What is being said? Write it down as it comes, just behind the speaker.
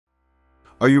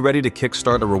Are you ready to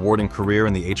kickstart a rewarding career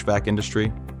in the HVAC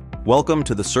industry? Welcome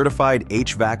to the Certified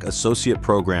HVAC Associate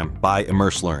Program by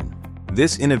ImmerseLearn.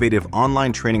 This innovative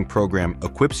online training program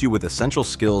equips you with essential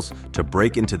skills to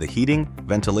break into the heating,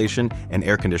 ventilation, and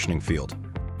air conditioning field.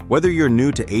 Whether you're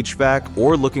new to HVAC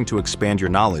or looking to expand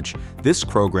your knowledge, this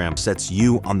program sets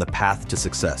you on the path to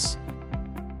success.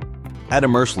 At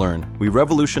ImmerseLearn, we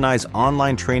revolutionize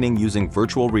online training using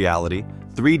virtual reality,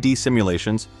 3D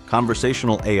simulations,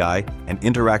 conversational AI, and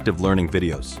interactive learning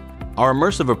videos. Our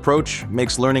immersive approach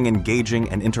makes learning engaging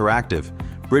and interactive,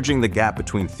 bridging the gap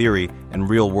between theory and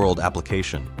real-world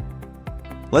application.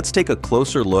 Let's take a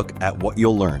closer look at what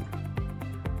you'll learn.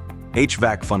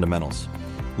 HVAC fundamentals.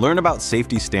 Learn about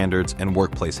safety standards and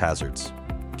workplace hazards.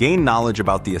 Gain knowledge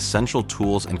about the essential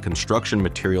tools and construction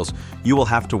materials you will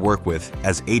have to work with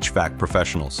as HVAC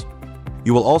professionals.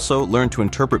 You will also learn to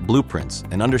interpret blueprints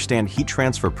and understand heat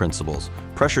transfer principles,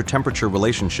 pressure-temperature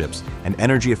relationships, and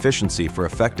energy efficiency for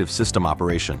effective system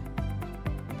operation.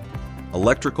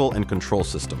 Electrical and control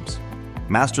systems.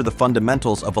 Master the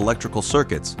fundamentals of electrical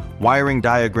circuits, wiring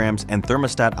diagrams, and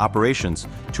thermostat operations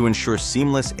to ensure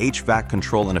seamless HVAC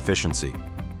control and efficiency.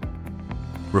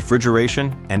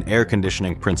 Refrigeration and air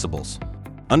conditioning principles.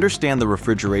 Understand the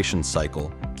refrigeration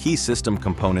cycle, key system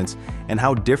components, and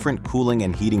how different cooling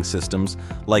and heating systems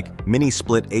like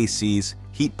mini-split ACs,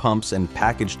 heat pumps, and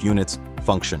packaged units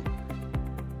function.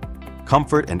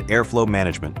 Comfort and airflow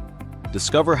management.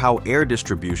 Discover how air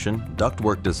distribution,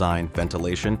 ductwork design,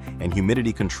 ventilation, and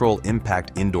humidity control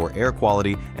impact indoor air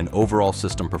quality and overall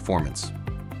system performance.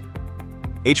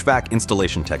 HVAC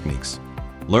installation techniques.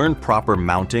 Learn proper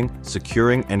mounting,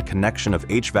 securing, and connection of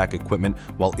HVAC equipment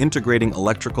while integrating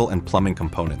electrical and plumbing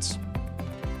components.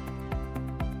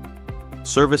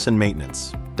 Service and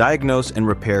maintenance. Diagnose and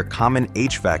repair common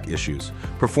HVAC issues,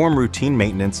 perform routine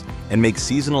maintenance, and make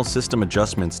seasonal system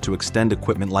adjustments to extend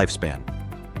equipment lifespan.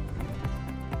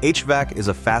 HVAC is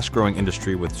a fast-growing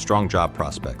industry with strong job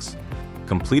prospects.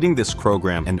 Completing this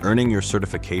program and earning your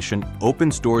certification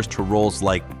opens doors to roles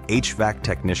like HVAC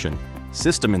technician,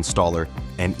 system installer,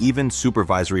 and even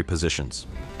supervisory positions.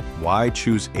 Why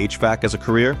choose HVAC as a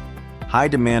career? High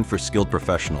demand for skilled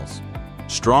professionals.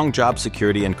 Strong job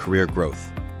security and career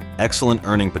growth. Excellent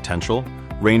earning potential,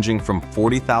 ranging from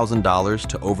 $40,000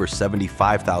 to over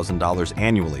 $75,000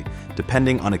 annually,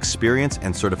 depending on experience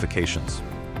and certifications.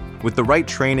 With the right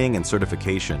training and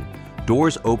certification,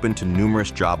 doors open to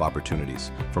numerous job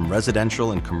opportunities, from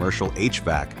residential and commercial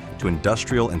HVAC to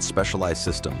industrial and specialized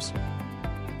systems.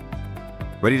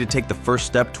 Ready to take the first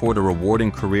step toward a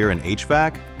rewarding career in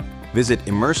HVAC? Visit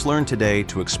ImmerseLearn today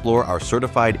to explore our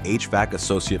Certified HVAC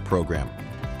Associate Program.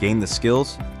 Gain the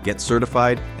skills, get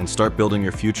certified, and start building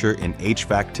your future in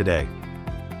HVAC today.